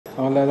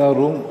அவ்வளோதான்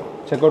room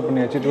check out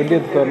பண்ணியாச்சு.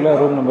 20th ஃப்ளோரில்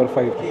ரூம் நம்பர்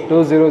 5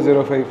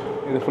 2005.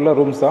 இது ஃபுல்லாக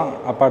ரூம்ஸ் தான்,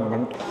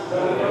 அப்பார்ட்மெண்ட்.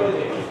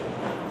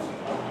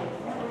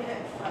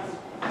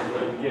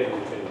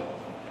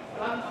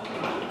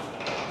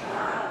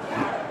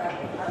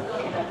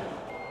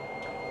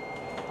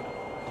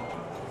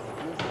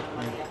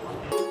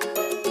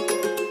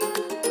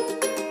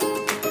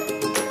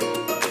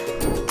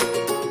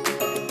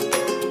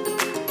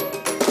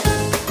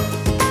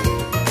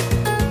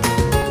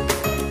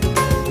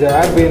 இது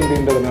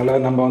ஏர்பிஎன்பின்றதுனால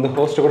நம்ம வந்து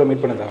ஹோஸ்ட்டை கூட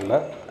மீட் பண்ண தேவையில்ல.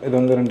 இது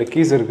வந்து 2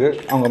 கீஸ் இருக்குது.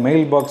 அவங்க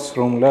மெயில் பாக்ஸ்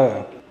ரூமில்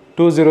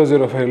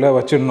 2005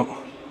 வச்சிடணும்.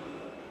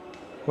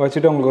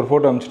 வச்சுட்டு அவங்களுக்கு ஒரு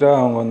ஃபோட்டோ அனுப்பிச்சிட்டா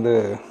அவங்க வந்து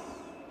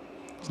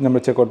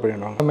நம்ம செக் அவுட்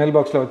பண்ணிடுவாங்க. மெயில்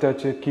பாக்ஸில்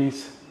வச்சாச்சு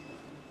கீஸ்.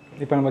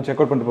 இப்போ நம்ம செக்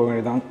அவுட் பண்ணிட்டு போக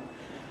வேண்டியதான்.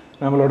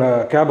 நம்மளோட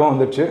கேபும்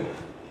வந்துடுச்சு.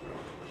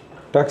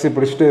 டாக்ஸி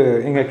பிடிச்சிட்டு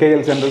இங்கே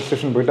KL சென்ட்ரல்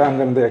ஸ்டேஷன் போய்ட்டு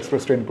அங்கேருந்து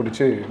எக்ஸ்பிரஸ் ட்ரெயின்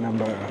பிடிச்சி நம்ம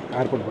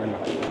ஏர்போர்ட்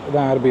போயிடலாம்.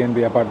 இதுதான்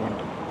ஏர்பிஎன்பி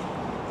அப்பார்ட்மெண்ட்.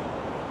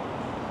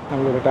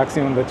 நம்மளோட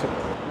டாக்ஸி வந்துச்சு.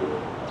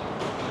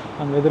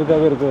 அங்கே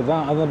எதிர்க்காகவே இருக்கிறது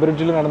தான். அந்த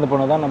பிரிட்ஜில் நடந்து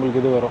போனால் தான் நம்மளுக்கு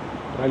இது வரும்,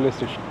 ரயில்வே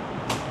ஸ்டேஷன்.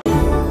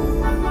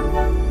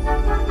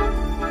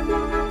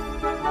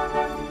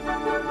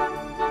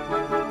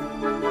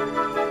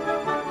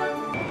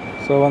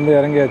 ஸோ வந்து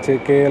இறங்கியாச்சு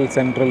KL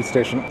சென்ட்ரல்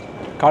ஸ்டேஷன்.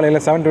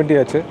 காலையில் 7:20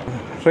 ஆச்சு.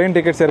 ட்ரெயின்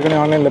டிக்கெட்ஸ்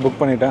ஏற்கனவே ஆன்லைனில்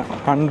புக் பண்ணிட்டேன்.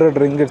 100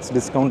 ringgits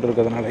டிஸ்கவுண்ட்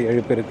இருக்கிறதுனால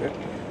 7 பேருக்கு.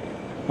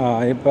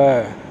 இப்போ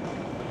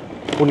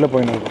உள்ளே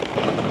போயின்னு இருக்கும்.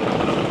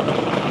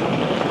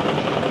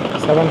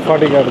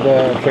 7:40 ஆகுது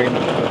ட்ரெயின்.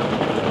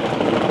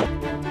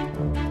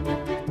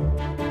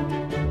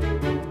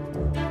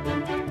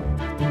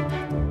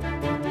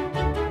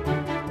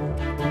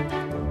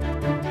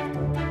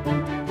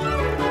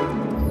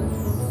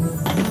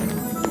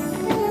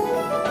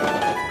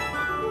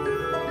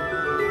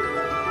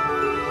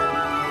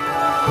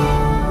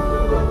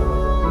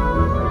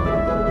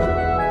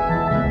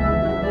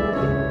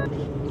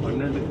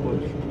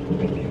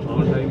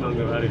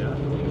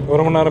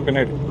 ஒரு மணி நேரம்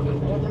பின்னாடி.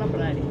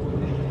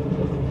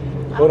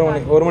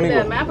 ஒரு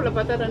மணிக்கு மேப்ல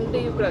பார்த்தா 2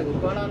 யூக்ராக்கு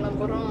கோலா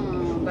லம்பூரும்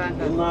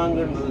பேங்காக்.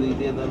 நாங்கன்றது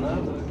இதே தானா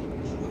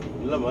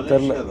இல்ல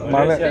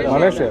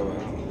மலேசியா.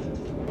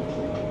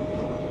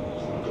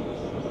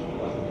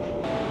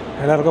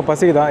 எல்லாருக்கும்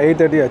பசிக்கு தான்.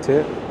 8:30 ஆச்சு.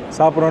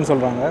 சாப்பிட்றோன்னு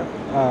சொல்கிறாங்க.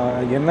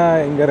 என்ன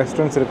இங்கே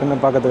ரெஸ்டாரண்ட்ஸ்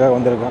இருக்குதுன்னு பார்க்கறதுக்காக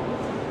வந்திருக்கேன்.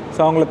 ஸோ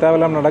அவங்கள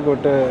தேவையில்லாமல் நடக்க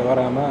விட்டு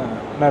வராமல்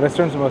நான்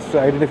ரெஸ்டாரண்ட்ஸ்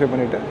ஃபஸ்ட்டு ஐடென்டிஃபை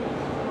பண்ணிவிட்டு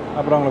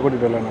அப்புறம் அவங்கள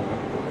கூட்டிகிட்டு வரலான்னு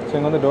இருக்கேன். ஸோ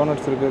இங்கே வந்து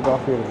டோனட்ஸ் இருக்குது,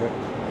 காஃபி இருக்குது.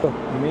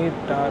 Teh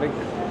Tarik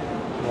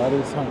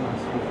Warisan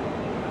Asli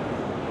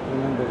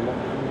என்னன்னு தெரியல.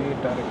 Teh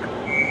Tarik.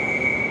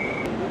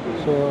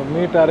 So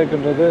Teh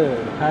Tarikன்றது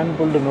hand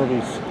pulled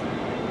noodles.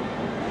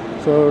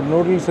 So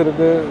noodles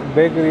இருக்குது,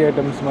 பேக்கரி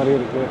ஐட்டம்ஸ் மாதிரி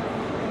இருக்குது.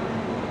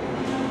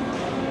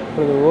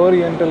 அப்புறம்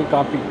ஓரியண்டல்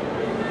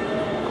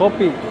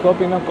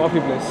காஃபினா காஃபி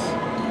பிளேஸ்.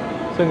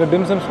 ஸோ இங்கே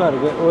டிம்சம்ஸ்லாம்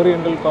இருக்குது.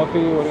 ஓரியண்டல்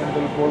காஃபி,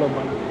 ஓரியண்டல் போலோ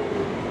பன்.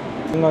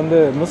 இங்கே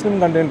வந்து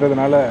முஸ்லீம்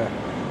கண்ட்ரின்றதுனால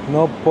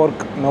நோ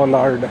போர்க் நோ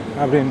லார்டு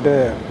அப்படின்ட்டு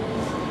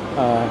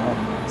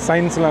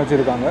சைன்ஸ்லாம்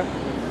வச்சுருக்காங்க.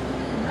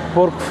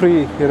 போர்க் ஃப்ரீ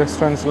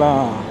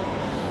ரெஸ்டாரண்ட்ஸ்லாம்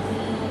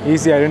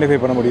ஈஸியாக ஐடென்டிஃபை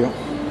பண்ண முடியும்.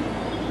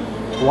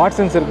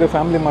 வாட்சன்ஸ் இருக்குது,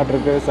 ஃபேமிலி மார்ட்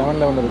இருக்குது,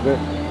 7-Eleven இருக்குது,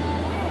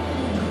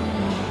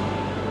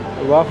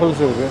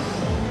 வாஃபல்ஸ் இருக்குது.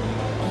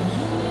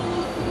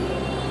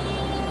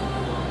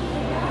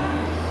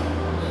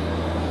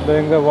 இந்த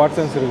எங்கே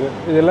வாட்சன்ஸ் இருக்குது.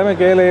 இது எல்லாமே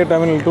KLIA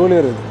டெர்மினல்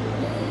 2 இருக்குது.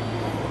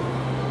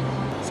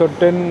 ஸோ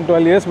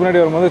 10-12 இயர்ஸ்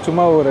முன்னாடி வரும்போது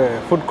சும்மா ஒரு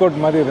ஃபுட்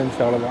கோர்ட் மாதிரி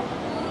இருந்துச்சு, அவ்வளோதான்.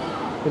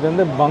 இது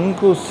வந்து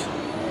பங்கூஸ்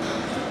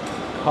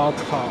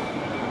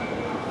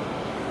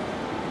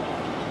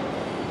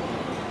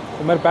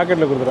இது மாதிரி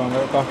பேக்கெட்டில்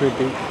கொடுத்துருவாங்க காஃபி,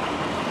 டீ.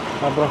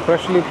 அப்புறம்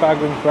freshly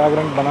packing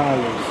fragrant banana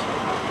leaves.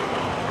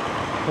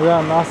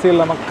 இதுதான் நாசி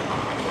லமக்.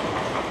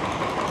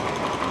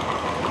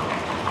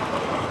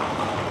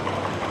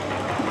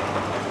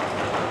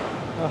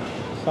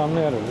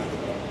 செம்மையாக இருக்குது.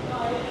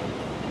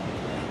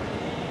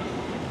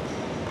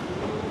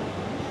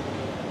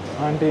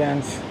 ஆன்டி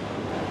ஆன்ஸ்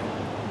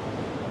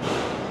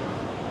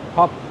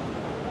ஹாப்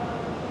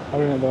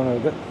அப்படின்னு தோணு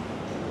இருக்குது.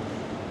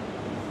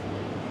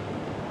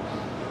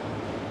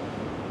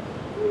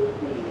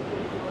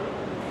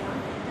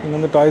 இங்கே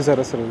வந்து டாய்ஸ்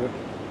அரஸ் இருக்குது.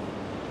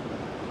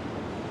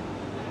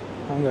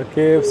 அங்கே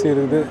KFC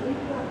இருக்குது.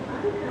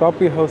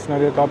 காபி ஹவுஸ்,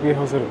 நிறைய காபி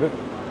ஹவுஸ் இருக்குது.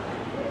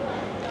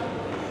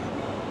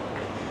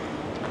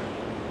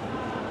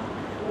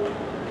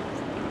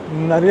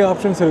 நிறைய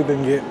ஆப்ஷன்ஸ் இருக்குது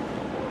இங்கே.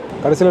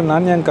 கடைசியில்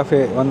நான்யாங் கஃபே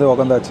வந்து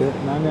உக்காந்தாச்சு.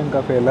 நான்யாங்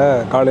கஃபேயில்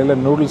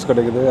காலையில் நூடுல்ஸ்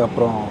கிடைக்குது,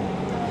 அப்புறம்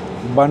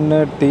பன்னு,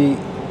 டீ,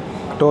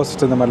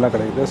 டோஸ்ட் இந்த மாதிரிலாம்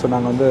கிடைக்குது. ஸோ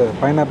நாங்கள் வந்து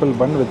pineapple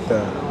bun with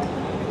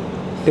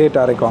Teh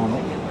Tarik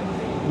வாங்கணும்,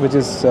 விச்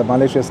இஸ்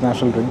மலேசியாஸ்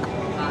நேஷ்னல் ட்ரிங்க்.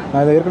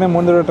 நான் இதை ஏற்கனவே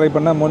 3 தடவை ட்ரை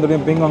பண்ணேன். 3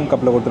 தடவையும் பிங்காங்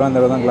கப்பில் கொடுத்துருவோம். இந்த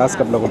தடவை தான் கிளாஸ்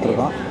கப்பில்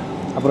கொடுத்துருக்கோம்.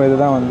 அப்புறம்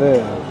இதுதான் வந்து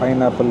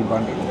பைனாப்பிள்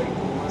பன்.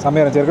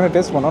 செம்மையாக இருந்துச்சு. ஏற்கனவே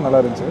டேஸ்ட் பண்ணோம்,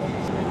 நல்லா இருந்துச்சு.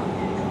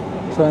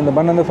 ஸோ இந்த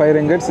பன் வந்து 5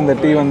 ringgits, இந்த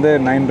டீ வந்து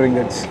 9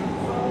 ringgits.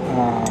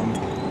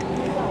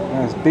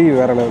 டீ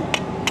வேறு லெவல்.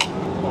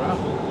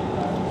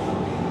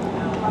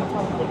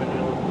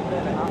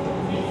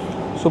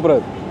 சூப்பராக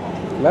இருக்குது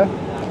இல்லை?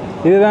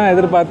 இதுதான்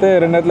எதிர்பார்த்து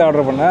 2 இடத்துல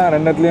ஆர்டர் பண்ணேன்.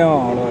 2 இடத்துலையும்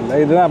அவ்வளோ இல்லை.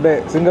 இதுதான் அப்படியே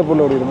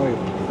சிங்கப்பூரில் ஓடிக்கிற மாதிரி.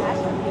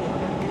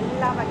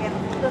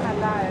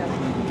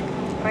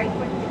 ட்ரை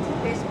பண்ணிச்சு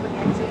டேஸ்ட்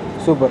பண்ணிச்சு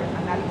சூப்பர்.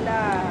 நல்லா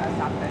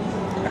சாப்பிட்டேன்.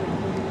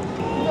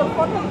 இது ஒரு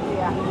ஃபோட்டோ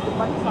இல்லையா இது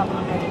பண்ணி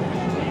சாப்பிட்றேன்.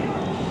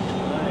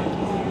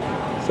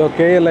 ஸோ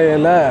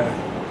கேஎல்ஐயில்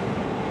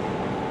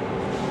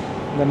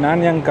இந்த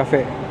நான்யாங்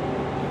கஃபே,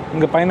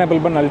 இங்கே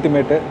பைனாப்பிள் பன்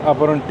அல்டிமேட்டு,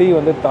 அப்புறம் டீ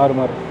வந்து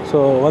தாறுமாறு. ஸோ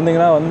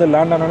வந்தீங்கன்னா வந்து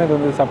லேண்ட் ஆனோடனே இது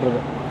வந்து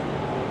சாப்பிட்றது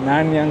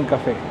நான்யாங்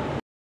கஃபே.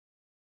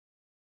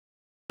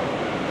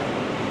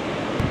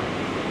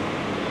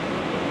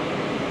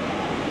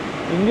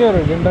 இங்கே ஒரு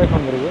டிண்டாய்ஃப்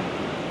வந்துருக்கு.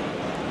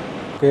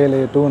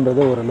 KLIA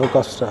 2ன்றது ஒரு லோ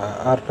காஸ்ட்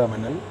ஏர்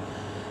டெர்மினல்.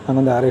 அங்கே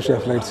வந்து ஏர் ஏஷியா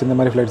ஃப்ளைட்ஸ் இந்த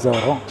மாதிரி ஃப்ளைட்ஸ் தான்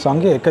வரும். ஸோ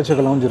அங்கேயே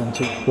எக்கச்சக்க லவுஞ்ச்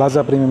இருந்துச்சு.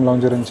 பிளாசா ப்ரீமியம்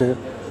லவுஞ்ச் இருந்துச்சு.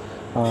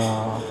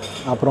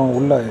 அப்புறம்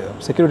உள்ள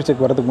செக்யூரிட்டி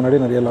செக் வரதுக்கு முன்னாடி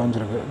நிறைய லவுஞ்ச்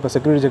இருக்குது. இப்போ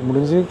செக்யூரிட்டி செக்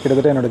முடிஞ்சு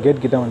கிட்டத்தட்ட என்னோடய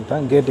கேட் கிட்டே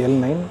வந்துட்டேன். கேட்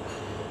L9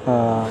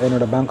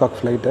 என்னோடய பேங்காக்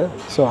ஃப்ளைட்டு.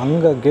 ஸோ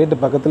அங்கே கேட்டு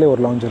பக்கத்துலேயே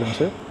ஒரு லவுஞ்ச்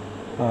இருந்துச்சு.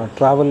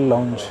 ட்ராவல்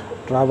லவுஞ்ச்,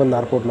 ட்ராவல்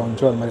ஏர்போர்ட்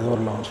லவுஞ்சோ அது மாதிரி ஏதோ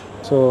ஒரு லவுஞ்ச்.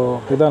 ஸோ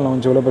இதுதான்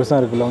லவுஞ்ச். இவ்வளோ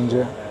பெருசாக இருக்குது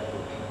லவுஞ்சு.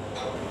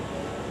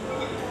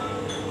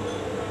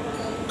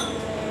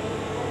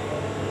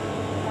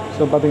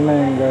 ஸோ பார்த்திங்கன்னா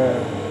இங்கே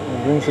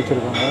ட்ரிங்க்ஸ்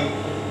வச்சுருக்காங்க.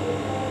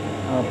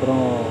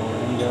 அப்புறம்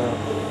இங்கே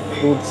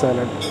fruit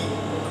salad,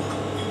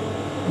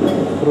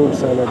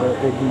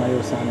 egg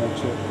mayo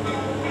sandwich,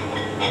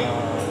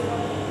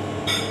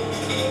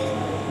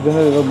 இது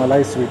வந்து ஏதோ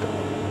மலாய் ஸ்வீட்,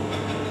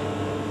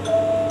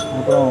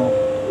 அப்புறம்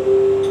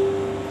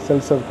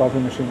செல்ஃப் சர்வ் காஃபி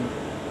மிஷின்,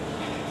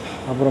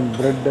 அப்புறம்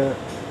bread,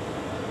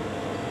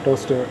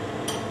 toast,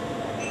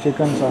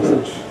 chicken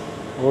sausage,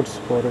 oats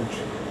porridge,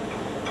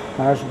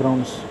 hash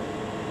ப்ரவுன்ஸ்,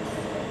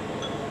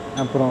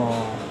 அப்புறம்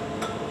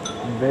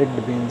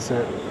பேக்டு பீன்ஸு,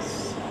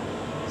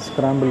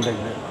 ஸ்க்ராம்பிள்ட்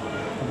எக்கு,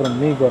 அப்புறம்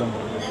மீ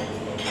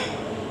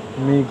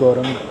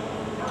கோரங்,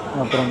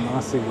 அப்புறம்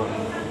நாசி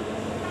Coorg.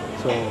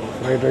 So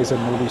fried rice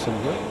and noodles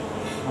இருக்குது.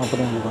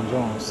 அப்புறம் இங்கே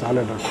கொஞ்சம்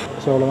சாலட் இருக்குது.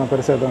 ஸோ அவ்வளோதான்,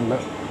 பெருசாக எதுவும் இல்லை.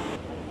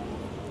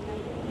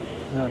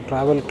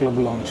 ட்ராவல்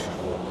கிளப் லவுஞ்ச்,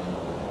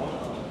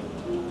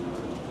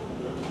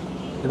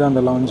 இதான்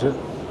அந்த லவுஞ்சு.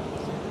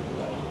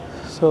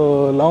 ஸோ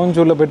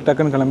லவுஞ்ச் உள்ள போய்ட்டு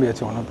டக்குன்னு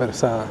கிளம்பியாச்சு. ஒன்றும்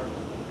பெருசாக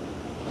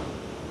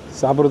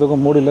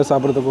சாப்பிட்றதுக்கும் மூடு இல்லை,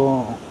 சாப்பிட்றதுக்கும்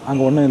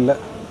அங்கே ஒன்றும் இல்லை.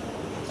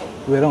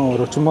 வெறும்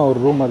சும்மா ஒரு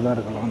ரூம் மாதிரி தான்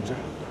இருக்குது லவுஞ்சு.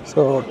 ஸோ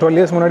 12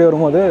 இயர்ஸ் முன்னாடி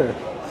வரும்போது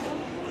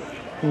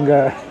இங்கே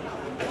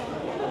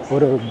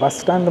ஒரு பஸ்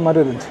ஸ்டாண்டு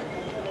மாதிரி இருந்துச்சு.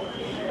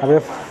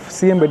 அப்படியே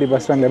சிஎம்பேடி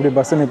பஸ் ஸ்டாண்டில் எப்படி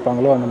பஸ்ஸு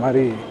நிற்பாங்களோ அந்த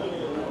மாதிரி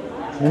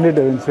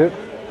நின்றுட்டு இருந்துச்சு.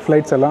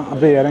 ஃப்ளைட்ஸ் எல்லாம்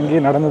அப்படியே இறங்கி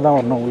நடந்து தான்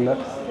வரணும் உள்ளே.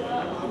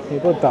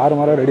 இப்போ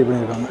தாறுமாறாக ரெடி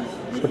பண்ணியிருக்காங்க.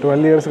 ஸோ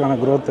 12 இயர்ஸுக்கான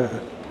க்ரோத்து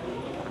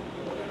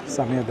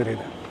செம்மையாக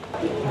தெரியுது.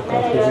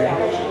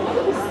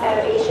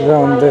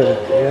 இதான் வந்து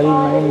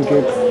L9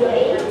 கேட்.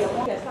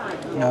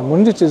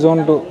 முடிஞ்சிச்சு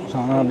Zone 2. ஸோ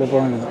ஆனால் அப்படியே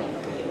போக வேண்டியது.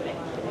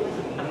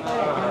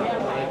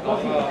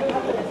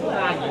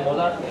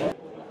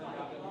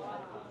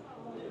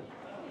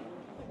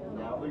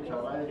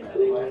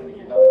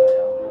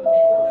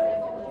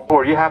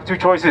 You have two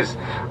choices.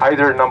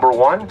 Either number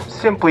one,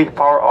 simply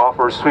power off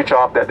or switch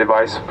off that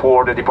device for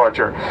the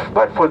departure.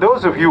 But for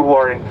those of you who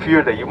are in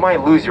fear that you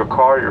might lose your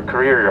car, your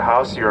career, your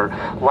house, your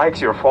likes,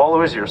 your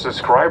followers, your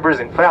subscribers,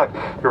 in fact,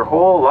 your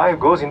whole life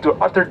goes into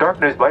utter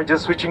darkness by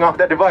just switching off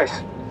that device,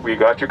 we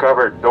got you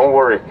covered. Don't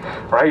worry,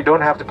 right? You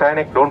don't have to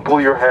panic. Don't pull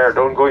your hair.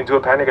 Don't go into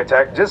a panic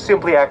attack. Just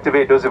simply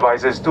activate those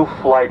devices to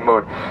flight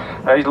mode.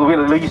 At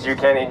least you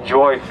can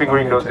enjoy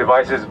fingering those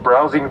devices,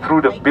 browsing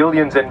through the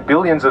billions and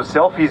billions of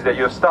selfies that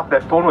you have stuffed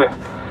that phone with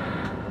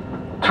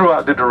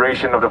throughout the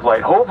duration of the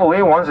flight. Hopefully,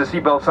 once the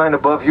seatbelt sign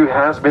above you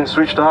has been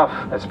switched off,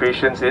 as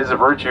patience is a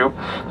virtue.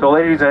 So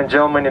ladies and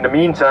gentlemen, in the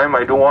meantime,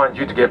 I don't want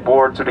you to get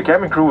bored. So the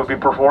cabin crew will be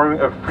performing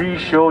a free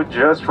show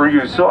just for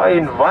you. So I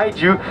invite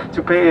you to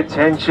pay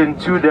attention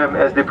to them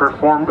as they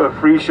perform a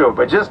free show.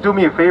 But just do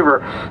me a favor,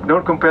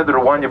 don't compare to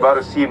the one you're about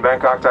to see in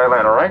Bangkok,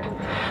 Thailand, alright?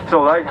 So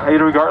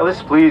regardless,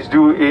 please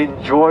do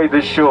enjoy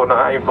the show.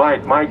 Now I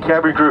invite my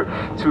cabin crew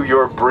to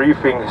your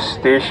briefing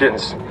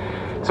stations.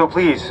 So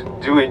please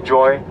do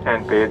enjoy and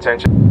pay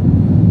attention.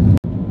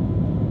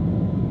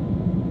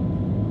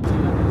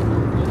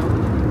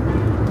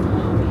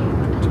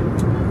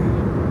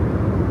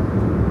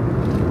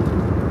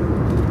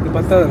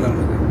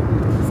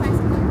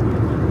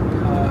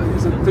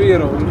 It's a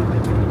 3-year-old.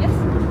 Yes.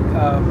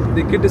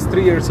 The kid is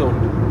 3 years old.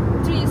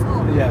 3 years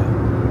old. Yeah.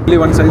 Only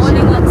one size?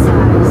 Only one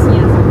size,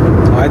 yes.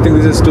 I think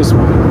this is too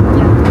small.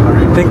 Yeah.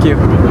 Alright, thank you.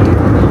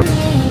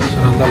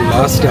 I'm the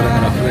last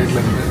flight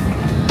left.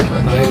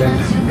 Thailand,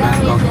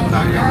 Bangkok,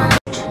 Thailand.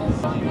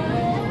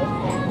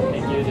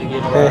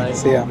 Hey,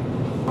 see ya.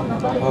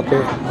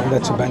 Okay,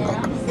 that's Bangkok.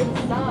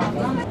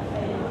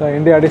 So,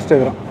 India அடிச்சிட்டு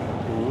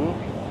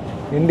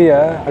India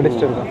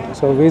அடிச்சிட்டு இருக்கோம்.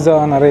 So visa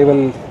on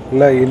arrival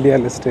இல்லை, India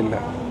list இல்லை.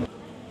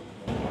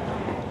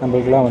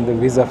 நம்மளுக்குலாம் வந்து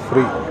visa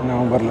free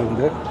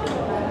நவம்பர்லேருந்து.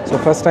 So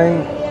first time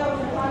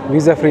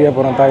visa ஃப்ரீயாக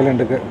போகிறோம்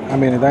தாய்லாண்டுக்கு.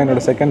 இதான்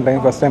என்னோடய second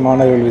time. First time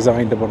on arrival visa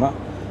வாங்கிட்டு போனோம்.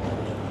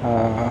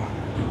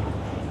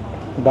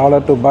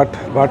 Dollar to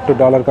pot to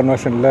dollar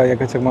கன்வர்ஷனில்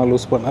எக்கச்சக்கமாக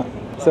லூஸ் பண்ணேன்.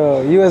 ஸோ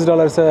US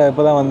டாலர்ஸை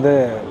இப்போ தான் வந்து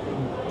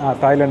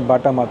தாய்லாண்ட்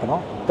பாட்டாக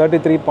மாற்றினோம்.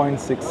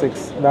 33.66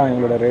 தான்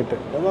எங்களோட rate.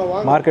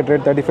 Market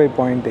rate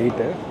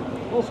 35.8.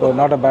 So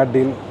not a bad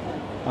deal.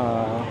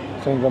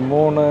 So இங்கே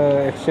 3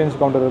 எக்ஸ்சேஞ்ச்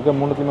கவுண்டர் இருக்குது,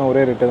 3த்துலையுமே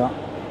ஒரே ரேட்டு தான்.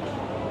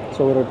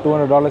 ஸோ ஒரு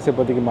 $200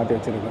 இப்போதைக்கு மாற்றி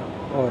வச்சுருக்கேன்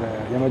ஒரு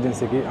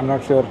எமர்ஜென்சிக்கு. ஐம்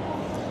நாட் ஷுர்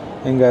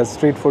இங்கே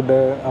ஸ்ட்ரீட் ஃபுட்டு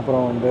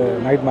அப்புறம் வந்து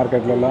நைட்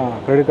மார்க்கெட்லலாம்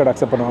கிரெடிட் கார்டு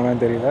அக்செப்ட்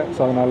பண்ணுவாங்கன்னு தெரியல. ஸோ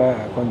அதனால்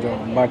கொஞ்சம்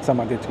பாட்ஸாக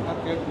மாற்றி வச்சுருக்கேன்.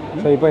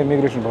 ஸோ இப்போ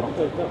இமிக்ரேஷன் போகிறோம்.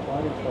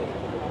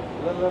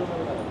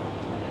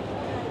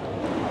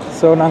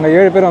 ஸோ நாங்கள்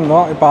 7 பேர்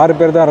வந்தோம், இப்போ 6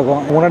 பேர் தான்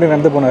இருக்கோம். முன்னாடி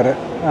நடந்து போனார்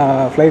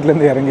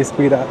ஃப்ளைட்லேருந்து இறங்கி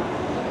ஸ்பீடாக.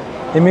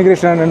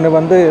 இமிக்ரேஷன் நின்று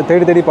வந்து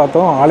தேடி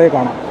பார்த்தோம், ஆளே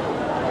காணோம்.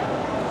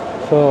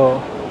 ஸோ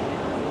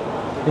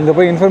இங்கே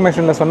போய்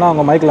இன்ஃபர்மேஷனில் சொன்னால்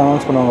அவங்க மைக்கில்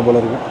அனௌன்ஸ் பண்ணுவாங்க போல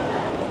இருக்குது.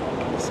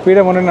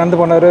 ஸ்பீடாக முன்னாடி நடந்து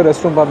போனார்,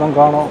 ரெஸ்ட் ரூம் பார்த்தோம்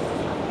காணோம்,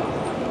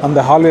 அந்த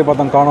ஹால்வே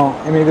பார்த்தோம் காணோம்,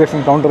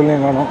 இமிக்ரேஷன்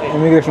கவுண்டர்லேயும் காணோம்.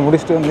 இமிக்ரேஷன்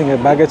முடிச்சுட்டு வந்து இங்கே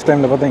பேக்கேஜ்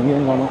டைமில் பார்த்தா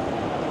இங்கேயும் காணோம்.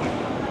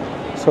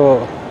 So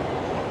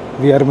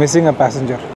we are missing a passenger.